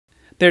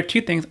There are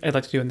two things I'd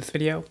like to do in this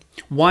video.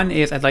 One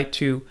is I'd like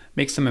to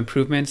make some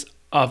improvements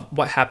of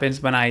what happens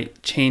when I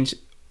change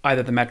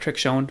either the metric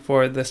shown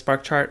for the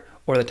Spark chart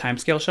or the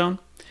timescale shown.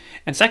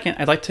 And second,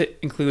 I'd like to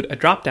include a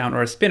dropdown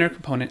or a spinner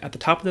component at the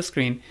top of the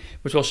screen,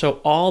 which will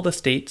show all the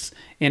states.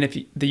 And if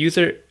the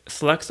user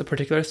selects a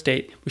particular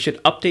state, we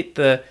should update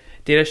the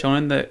data shown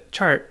in the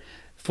chart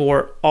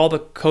for all the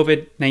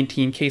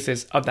COVID-19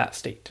 cases of that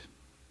state.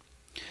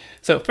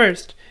 So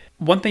first,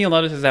 one thing you'll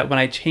notice is that when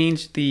I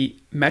change the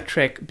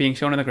metric being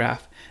shown in the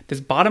graph, this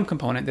bottom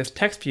component, this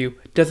text view,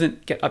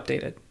 doesn't get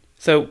updated.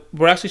 So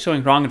we're actually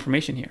showing wrong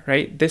information here,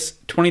 right? This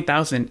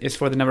 20,000 is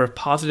for the number of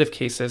positive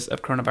cases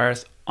of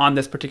coronavirus on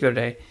this particular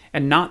day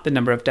and not the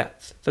number of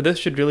deaths. So this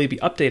should really be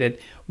updated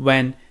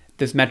when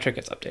this metric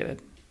gets updated.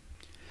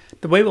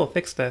 The way we'll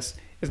fix this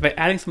is by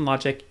adding some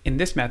logic in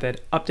this method,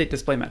 update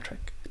display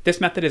metric.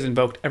 This method is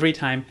invoked every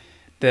time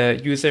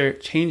the user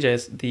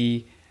changes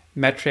the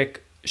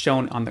metric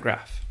shown on the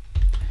graph.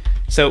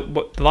 So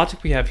what the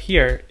logic we have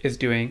here is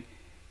doing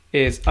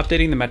is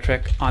updating the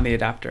metric on the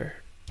adapter.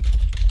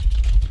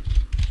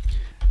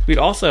 We'd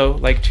also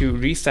like to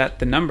reset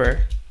the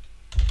number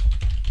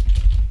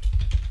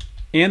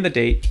and the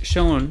date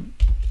shown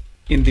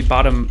in the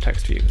bottom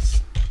text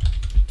views.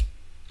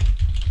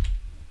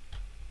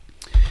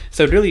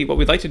 So really what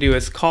we'd like to do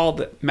is call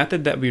the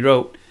method that we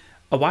wrote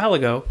a while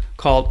ago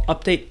called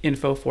update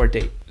info for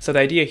date. So the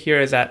idea here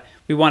is that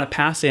we want to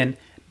pass in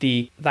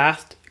the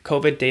last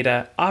COVID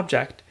data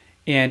object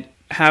and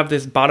have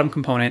this bottom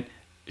component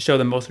show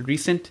the most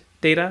recent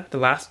data, the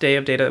last day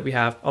of data that we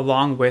have,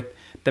 along with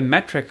the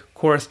metric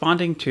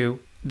corresponding to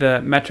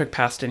the metric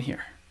passed in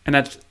here. And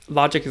that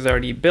logic is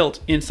already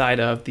built inside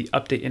of the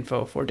update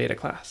info for data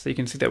class. So you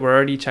can see that we're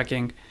already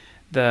checking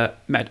the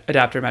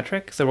adapter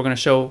metric, so we're going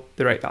to show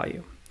the right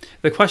value.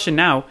 The question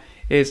now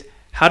is,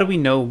 how do we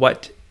know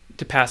what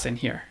to pass in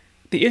here?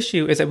 The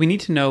issue is that we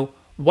need to know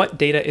what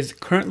data is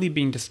currently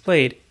being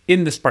displayed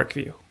in the Spark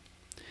view.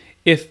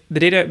 If the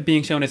data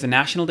being shown is a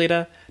national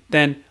data,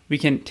 then we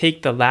can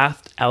take the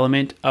last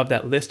element of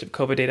that list of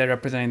COVID data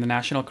representing the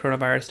national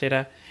coronavirus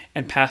data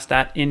and pass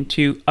that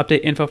into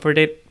update info for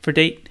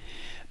date.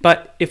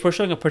 But if we're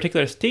showing a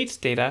particular state's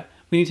data,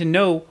 we need to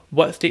know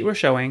what state we're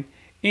showing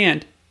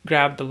and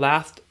grab the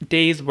last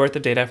day's worth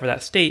of data for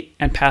that state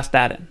and pass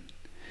that in.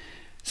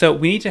 So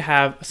we need to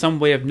have some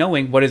way of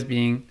knowing what is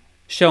being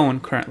shown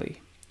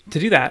currently. To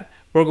do that,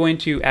 we're going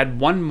to add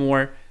one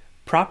more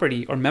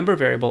property or member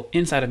variable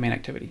inside of main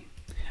activity.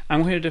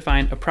 I'm going to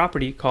define a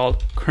property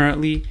called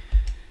currently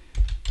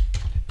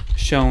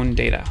shown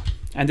data.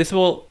 And this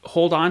will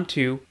hold on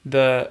to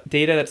the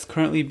data that's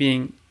currently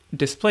being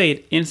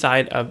displayed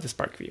inside of the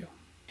Spark view.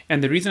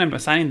 And the reason I'm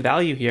assigning the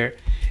value here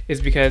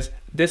is because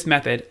this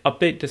method,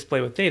 update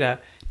display with data,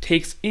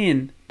 takes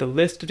in the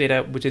list of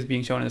data which is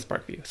being shown in the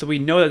Spark view. So we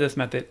know that this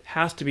method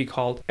has to be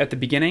called at the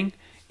beginning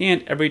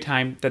and every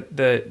time that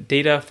the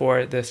data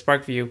for the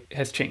Spark view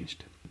has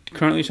changed.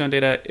 Currently shown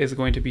data is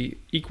going to be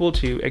equal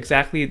to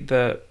exactly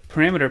the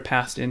parameter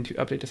passed into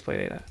update display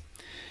data.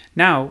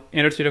 Now,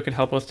 Android Studio can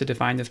help us to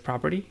define this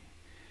property.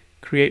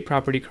 Create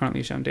property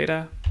currently shown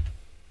data.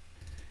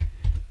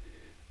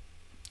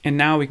 And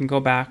now we can go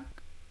back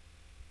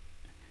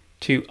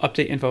to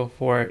update info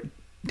for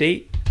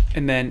date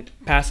and then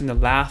pass in the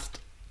last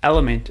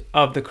element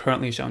of the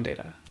currently shown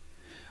data.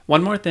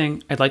 One more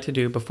thing I'd like to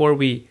do before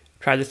we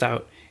try this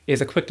out is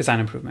a quick design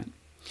improvement.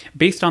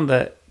 Based on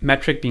the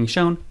metric being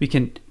shown, we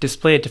can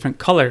display a different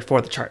color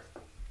for the chart.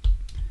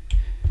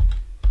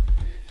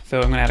 So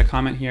I'm going to add a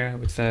comment here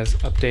which says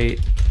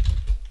update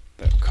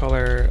the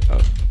color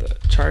of the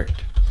chart.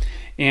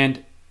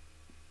 And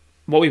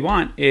what we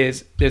want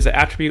is there's an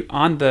attribute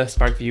on the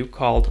Spark view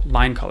called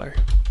line color.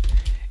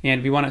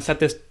 And we want to set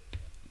this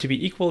to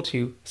be equal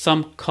to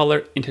some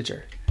color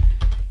integer.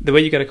 The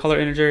way you get a color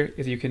integer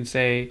is you can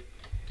say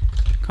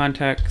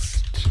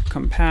context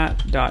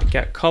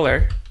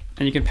compat.getColor,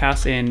 and you can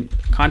pass in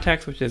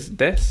context, which is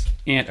this,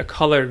 and a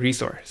color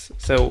resource.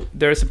 So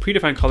there are some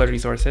predefined color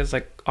resources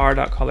like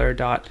r.color.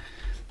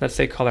 Let's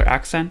say color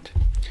accent.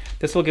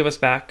 This will give us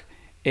back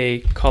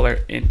a color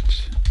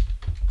int.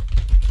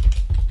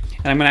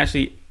 And I'm going to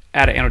actually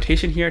add an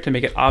annotation here to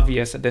make it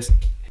obvious that this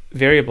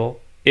variable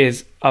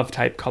is of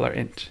type color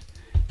int.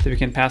 So we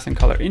can pass in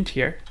color int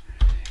here.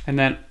 And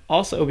then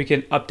also we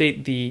can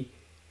update the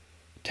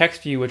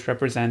text view which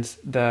represents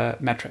the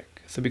metric.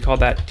 So we call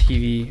that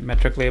TV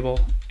metric label,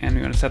 and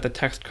we're going to set the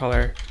text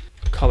color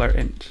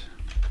int.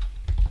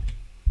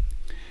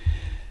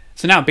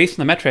 So now based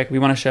on the metric, we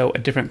want to show a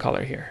different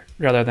color here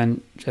rather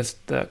than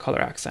just the color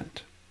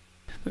accent.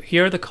 So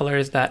here are the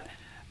colors that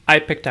I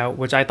picked out,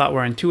 which I thought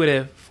were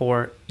intuitive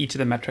for each of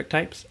the metric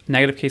types.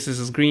 Negative cases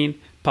is green,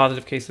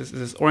 positive cases is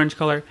this orange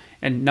color,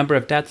 and number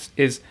of deaths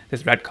is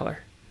this red color.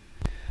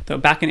 So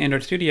back in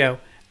Android Studio,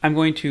 I'm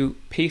going to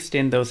paste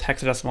in those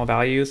hexadecimal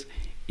values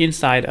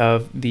inside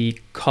of the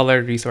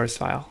color resource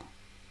file.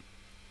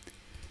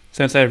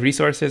 So instead of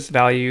resources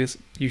values,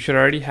 you should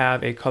already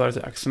have a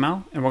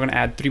colors.xml, and we're going to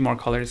add 3 more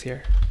colors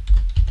here.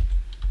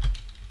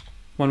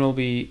 One will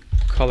be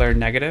color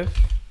negative,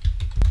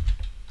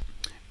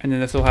 And then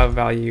this will have a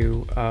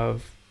value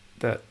of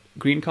the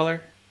green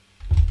color.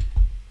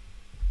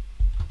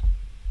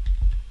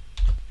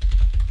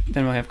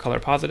 Then we'll have color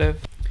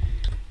positive.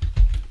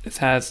 This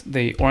has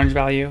the orange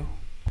value.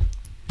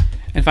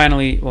 And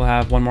finally, we'll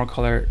have one more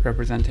color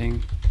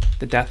representing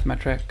the death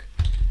metric.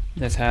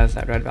 This has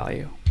that red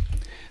value.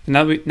 So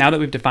now that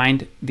we've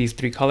defined these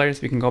three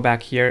colors, we can go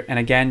back here and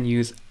again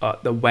use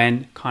the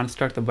when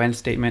construct, the when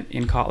statement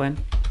in Kotlin.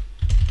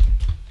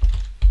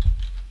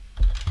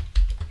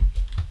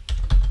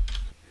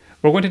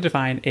 We're going to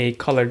define a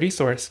color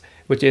resource,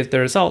 which is the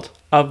result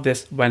of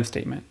this when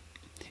statement.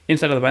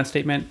 Inside of the when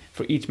statement,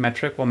 for each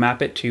metric, we'll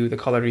map it to the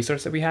color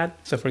resource that we had.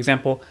 So for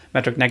example,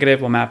 metric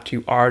negative will map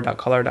to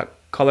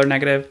r.color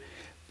negative,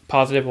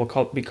 positive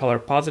will be color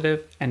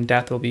positive, and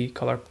death will be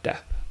color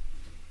death.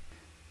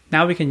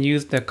 Now we can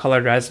use the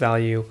color res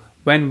value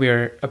when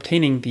we're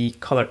obtaining the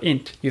color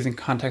int using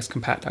context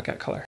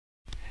compat.getColor.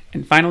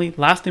 And finally,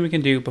 last thing we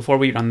can do before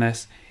we run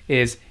this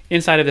is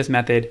inside of this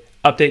method,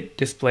 update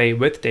display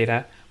with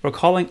data, we're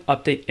calling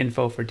update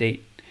info for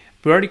date.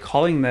 We're already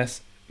calling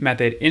this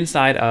method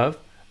inside of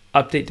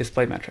update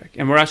display metric.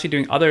 And we're actually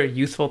doing other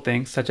useful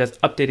things such as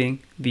updating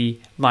the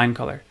line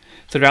color.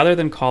 So rather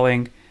than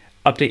calling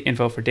update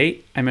info for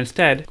date, I'm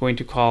instead going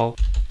to call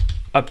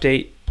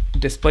update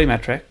display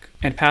metric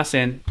and pass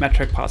in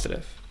metric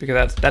positive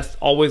because that's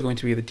always going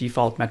to be the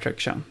default metric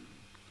shown.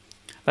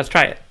 Let's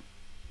try it.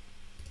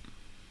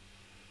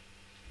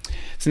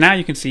 So now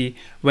you can see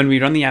when we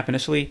run the app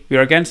initially, we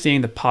are again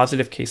seeing the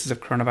positive cases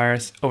of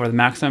coronavirus over the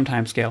maximum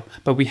time scale,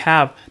 but we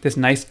have this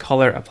nice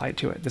color applied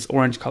to it, this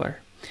orange color.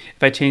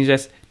 If I change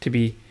this to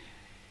be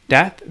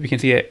death, we can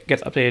see it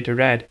gets updated to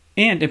red.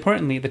 And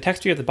importantly, the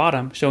text tree at the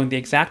bottom showing the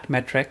exact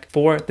metric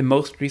for the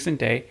most recent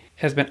day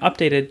has been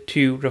updated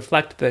to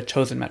reflect the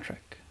chosen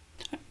metric.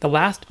 The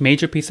last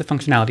major piece of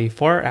functionality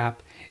for our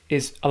app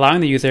is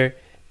allowing the user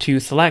to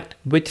select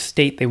which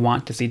state they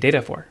want to see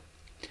data for.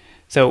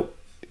 So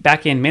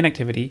back in main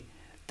activity,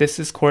 this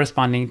is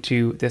corresponding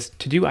to this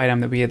to-do item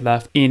that we had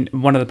left in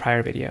one of the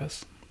prior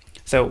videos.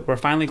 So we're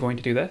finally going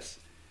to do this.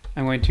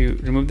 I'm going to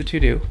remove the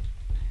to-do,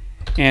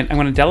 and I'm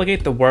going to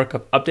delegate the work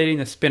of updating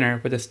the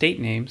spinner with the state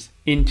names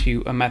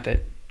into a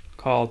method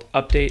called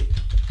update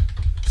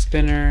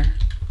spinner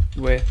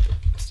with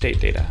state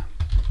data.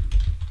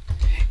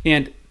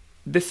 And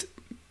this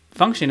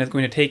function is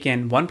going to take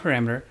in one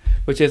parameter,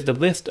 which is the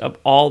list of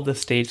all the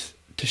states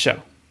to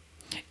show.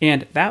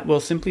 And that will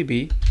simply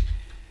be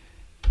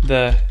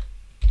the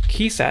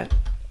key set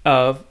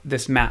of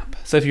this map.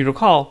 So if you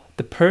recall,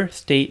 the per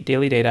state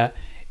daily data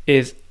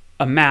is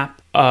a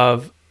map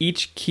of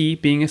each key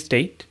being a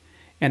state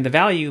and the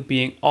value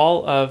being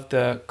all of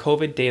the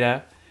COVID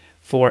data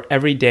for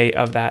every day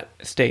of that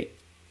state.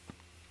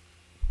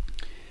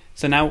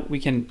 So now we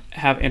can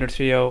have Android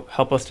Studio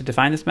help us to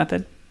define this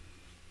method.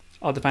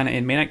 I'll define it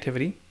in main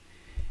activity,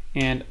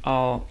 and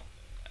I'll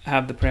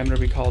have the parameter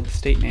be called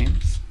state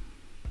names.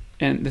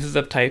 And this is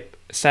of type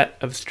set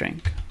of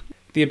string.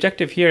 The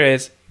objective here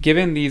is,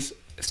 given these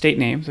state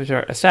names, which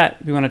are a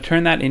set, we want to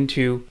turn that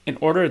into an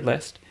ordered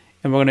list,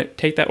 and we're going to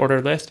take that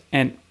ordered list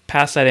and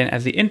pass that in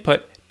as the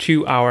input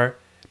to our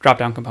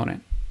dropdown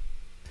component.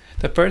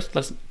 So first,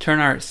 let's turn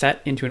our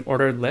set into an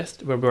ordered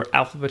list where we're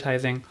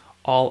alphabetizing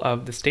all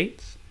of the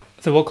states.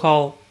 So we'll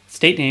call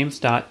state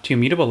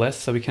names.toMutable list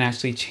so we can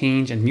actually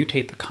change and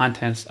mutate the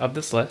contents of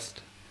this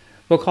list.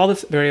 We'll call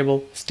this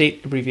variable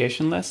state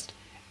abbreviation list,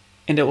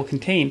 and it will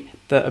contain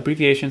the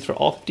abbreviations for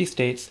all 50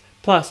 states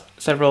plus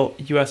several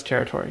US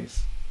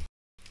territories.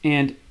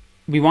 And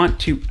we want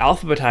to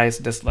alphabetize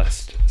this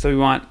list. So we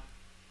want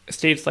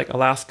states like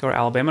Alaska or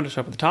Alabama to show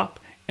up at the top,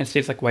 and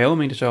states like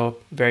Wyoming to show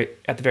up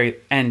at the very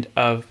end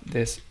of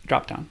this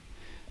dropdown.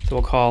 So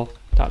we'll call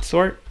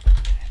 .sort,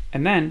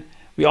 and then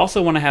we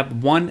also want to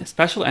have one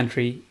special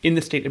entry in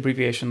the state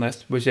abbreviation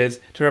list, which is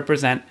to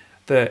represent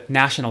the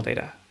national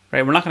data,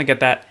 right? We're not going to get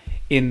that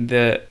in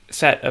the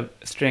set of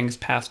strings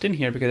passed in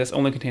here because this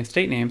only contains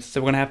state names,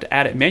 so we're going to have to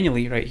add it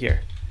manually right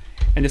here.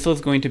 And this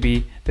is going to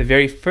be the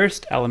very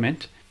first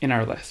element in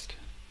our list.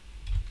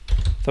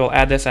 So I'll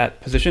add this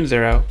at position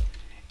 0,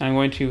 and I'm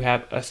going to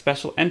have a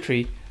special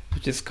entry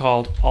which is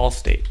called all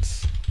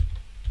states,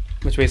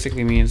 which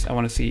basically means I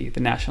want to see the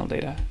national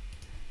data.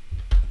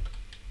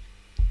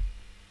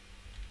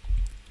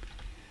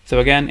 So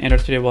again,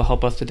 Android Studio will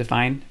help us to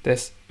define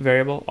this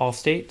variable, all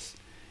states,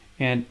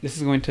 and this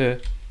is going to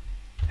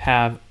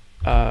have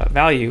a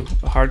value,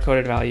 a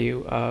hard-coded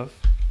value of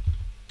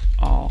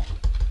all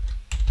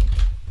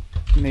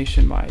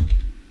nationwide.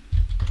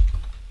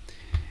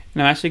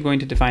 And I'm actually going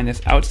to define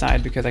this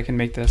outside because I can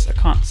make this a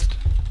const.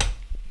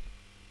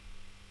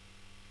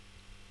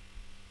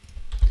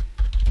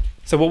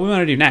 So what we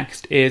want to do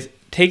next is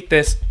take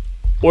this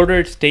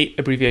ordered state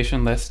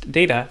abbreviation list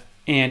data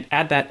and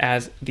add that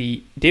as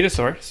the data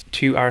source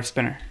to our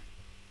spinner.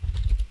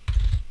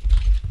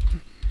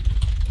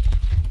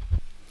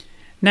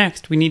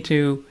 Next, we need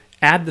to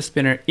add the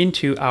spinner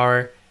into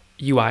our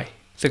UI.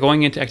 So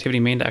going into activity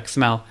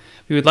main.xml,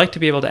 we would like to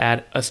be able to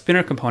add a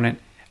spinner component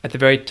at the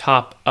very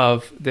top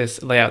of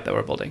this layout that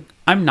we're building.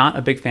 I'm not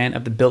a big fan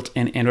of the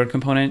built-in Android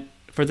component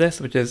for this,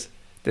 which is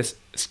this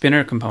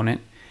spinner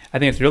component. I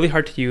think it's really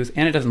hard to use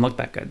and it doesn't look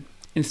that good.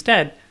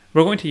 Instead,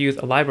 we're going to use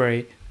a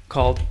library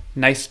called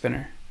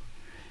NiceSpinner.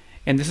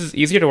 And this is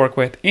easier to work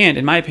with, and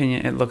in my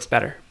opinion, it looks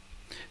better.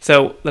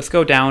 So let's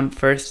go down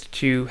first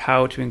to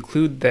how to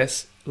include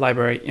this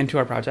library into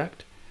our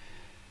project.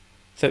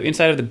 So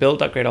inside of the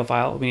build.gradle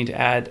file, we need to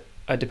add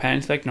a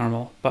dependency like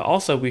normal, but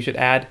also we should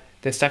add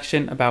this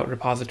section about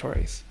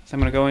repositories. So I'm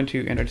going to go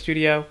into Android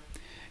Studio,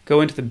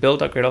 go into the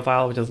build.gradle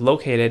file, which is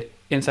located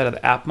inside of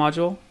the app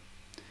module.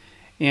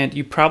 And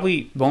you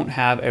probably won't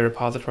have a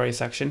repository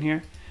section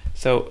here.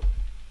 So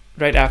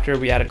right after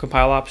we added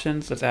compile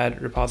options, let's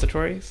add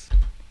repositories.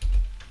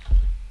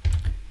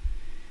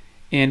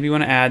 And we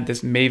want to add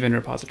this Maven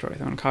repository.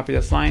 So I'm going to copy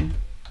this line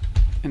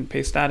and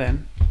paste that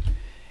in.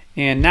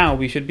 And now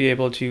we should be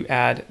able to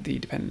add the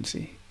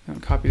dependency. I'm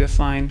going to copy this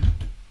line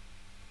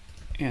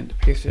and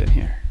paste it in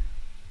here.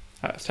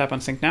 Let's tap on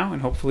sync now,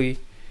 and hopefully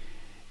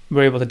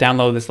we're able to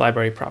download this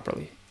library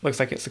properly. Looks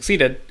like it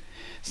succeeded.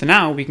 So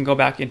now we can go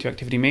back into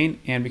activity main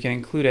and we can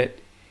include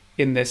it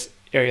in this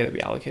area that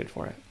we allocated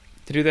for it.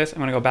 To do this, I'm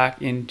going to go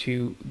back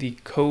into the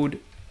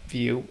code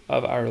view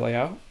of our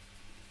layout.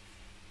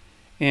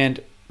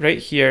 And right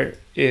here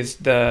is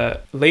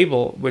the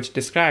label which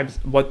describes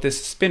what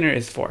this spinner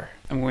is for.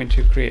 I'm going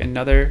to create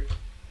another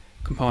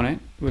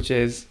component which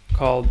is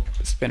called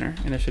spinner,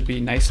 and it should be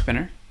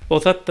NiceSpinner.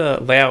 We'll set the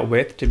layout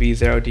width to be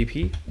 0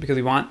 dp because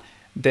we want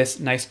this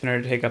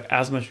NiceSpinner to take up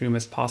as much room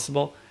as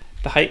possible.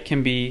 The height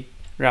can be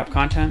wrap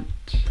content,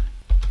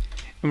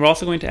 and we're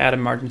also going to add a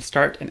margin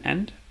start and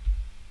end.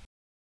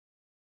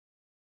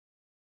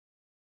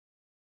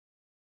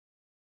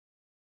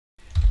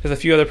 There's a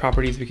few other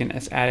properties we can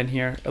add in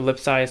here.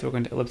 Ellipse size, we're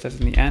going to ellipse size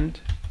in the end.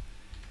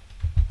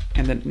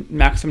 And the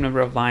maximum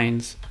number of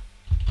lines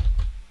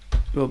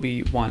will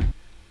be 1.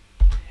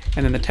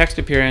 And then the text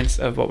appearance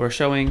of what we're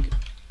showing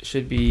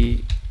should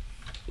be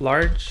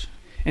large.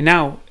 And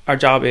now our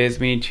job is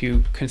we need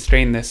to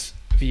constrain this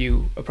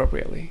view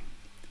appropriately.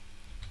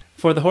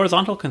 For the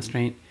horizontal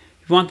constraint,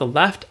 we want the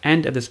left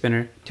end of the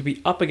spinner to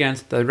be up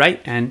against the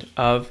right end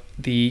of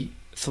the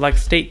select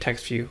state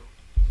text view.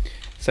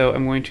 So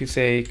I'm going to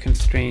say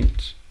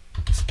constraint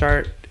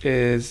start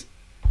is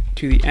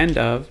to the end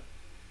of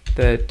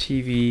the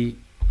TV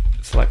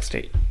select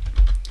state.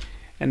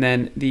 And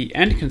then the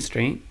end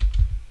constraint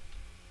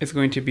is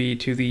going to be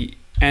to the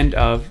end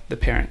of the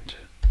parent,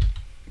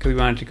 because we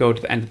want it to go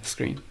to the end of the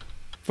screen.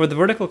 For the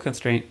vertical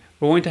constraint,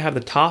 we're going to have the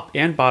top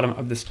and bottom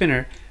of the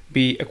spinner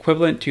be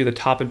equivalent to the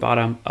top and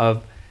bottom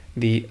of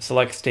the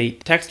select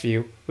state text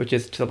view, which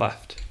is to the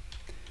left.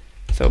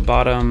 So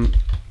bottom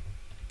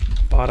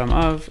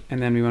of,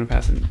 and then we want to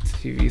pass in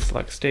CV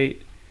select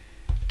state,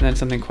 and then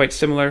something quite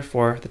similar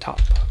for the top.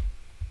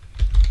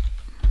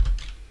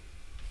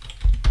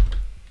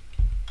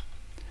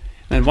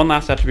 And then one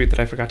last attribute that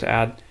I forgot to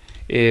add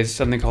is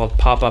something called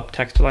pop-up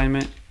text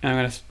alignment, and I'm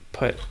going to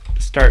put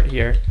start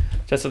here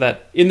just so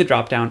that in the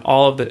dropdown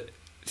all of the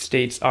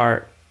states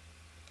are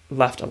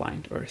left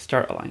aligned or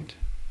start aligned.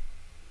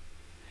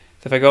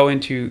 So if I go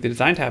into the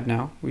design tab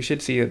now, we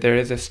should see that there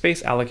is a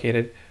space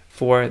allocated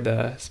for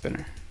the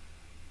spinner.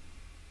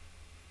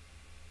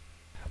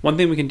 One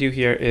thing we can do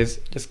here is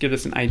just give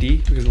this an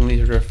ID because we'll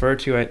need to refer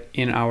to it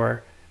in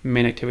our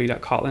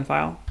mainActivity.Kotlin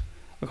file.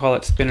 We'll call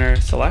it spinner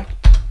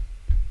select.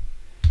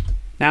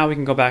 Now we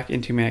can go back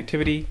into main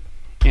activity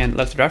and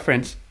let's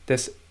reference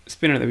this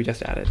spinner that we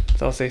just added.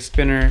 So I'll say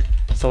spinner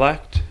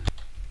select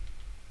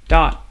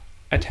dot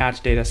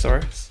attach data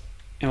source,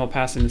 and we'll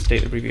pass in the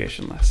state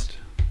abbreviation list.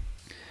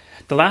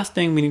 The last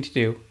thing we need to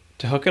do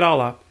to hook it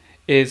all up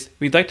is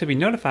we'd like to be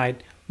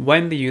notified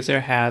when the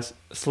user has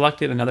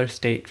selected another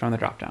state from the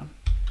dropdown.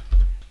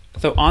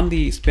 So on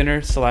the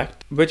spinner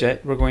select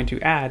widget, we're going to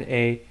add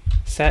a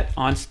set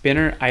on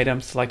spinner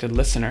item selected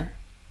listener.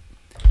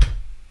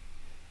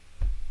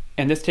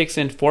 And this takes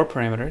in 4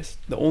 parameters.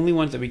 The only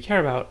ones that we care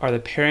about are the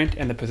parent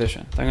and the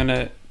position. So I'm going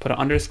to put an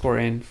underscore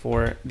in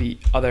for the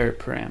other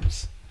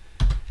params.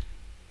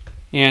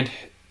 And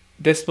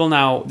this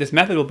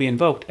method will be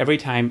invoked every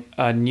time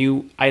a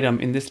new item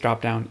in this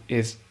dropdown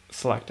is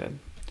selected.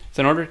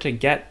 So in order to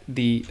get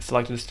the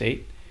selected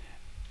state,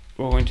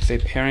 we're going to say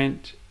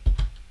parent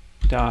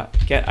dot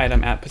get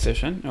item at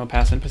position, and we'll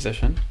pass in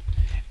position.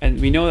 And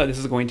we know that this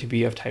is going to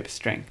be of type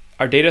string.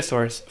 Our data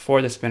source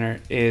for the spinner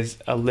is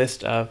a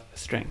list of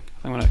string.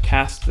 I'm going to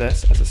cast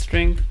this as a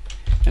string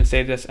and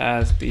save this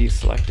as the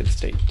selected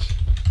state.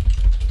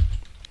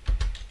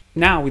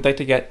 Now we'd like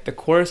to get the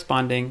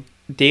corresponding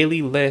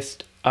daily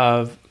list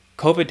of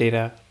COVID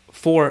data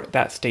for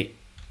that state.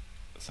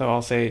 So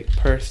I'll say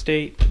per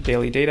state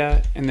daily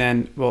data, and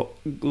then we'll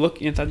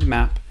look inside the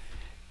map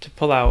to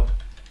pull out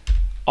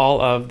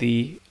all of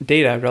the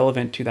data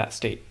relevant to that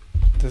state.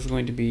 This is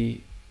going to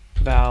be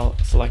val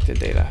selected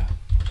data.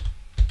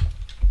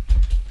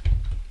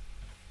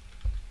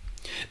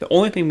 The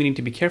only thing we need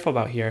to be careful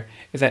about here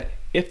is that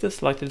if the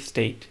selected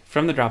state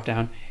from the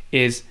dropdown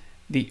is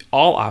the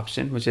all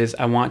option, which is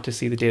I want to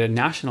see the data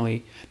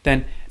nationally,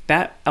 then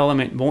that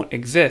element won't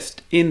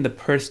exist in the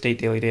per state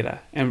daily data.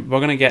 And we're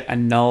going to get a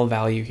null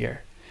value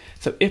here.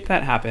 So if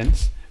that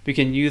happens, we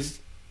can use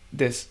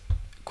this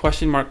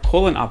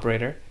 $::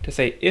 operator to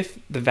say if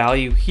the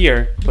value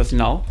here was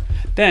null,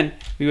 then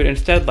we would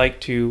instead like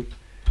to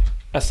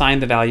assign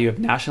the value of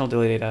national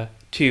daily data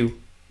to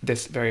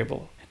this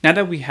variable. Now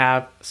that we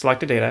have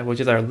selected data, which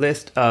is our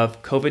list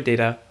of COVID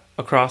data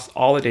across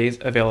all the days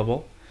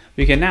available,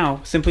 we can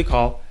now simply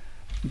call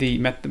the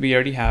method we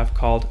already have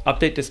called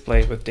update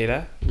display with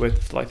data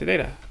with selected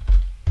data.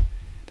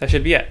 That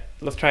should be it.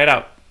 Let's try it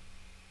out.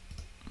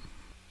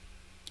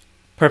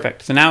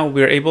 Perfect. So now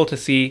we're able to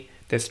see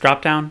this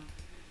dropdown,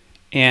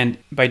 and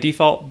by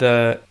default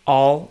the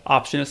all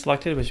option is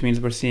selected, which means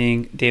we're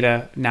seeing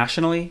data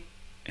nationally,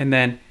 and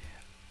then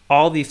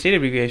all these data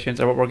abbreviations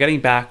are what we're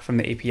getting back from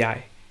the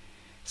API.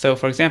 So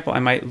for example, I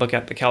might look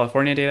at the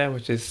California data,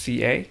 which is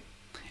CA,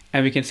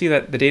 and we can see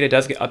that the data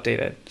does get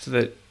updated. So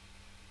the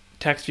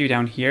text view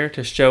down here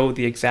to show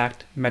the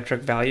exact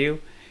metric value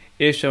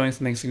is showing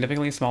something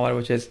significantly smaller,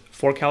 which is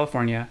for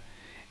California.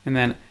 And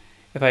then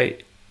if I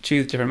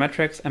choose different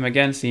metrics, I'm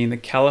again seeing the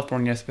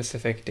California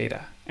specific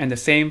data. And the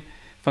same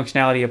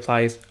functionality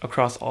applies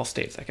across all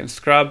states. I can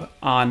scrub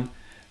on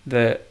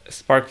the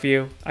Spark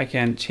view, I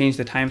can change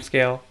the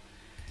timescale,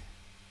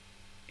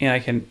 and I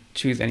can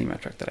choose any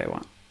metric that I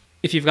want.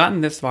 If you've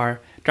gotten this far,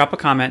 drop a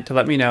comment to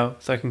let me know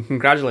so I can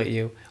congratulate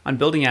you on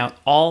building out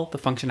all the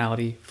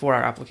functionality for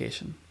our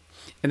application.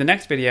 In the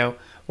next video,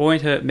 we're going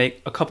to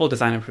make a couple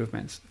design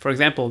improvements. For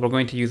example, we're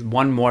going to use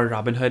one more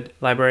Robinhood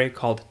library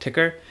called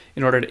Ticker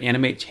in order to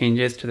animate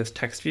changes to this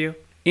text view,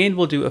 and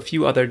we'll do a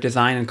few other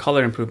design and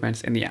color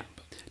improvements in the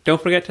app.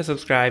 Don't forget to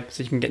subscribe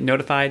so you can get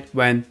notified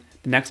when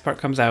the next part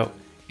comes out,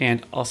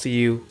 and I'll see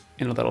you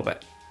in a little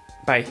bit.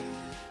 Bye.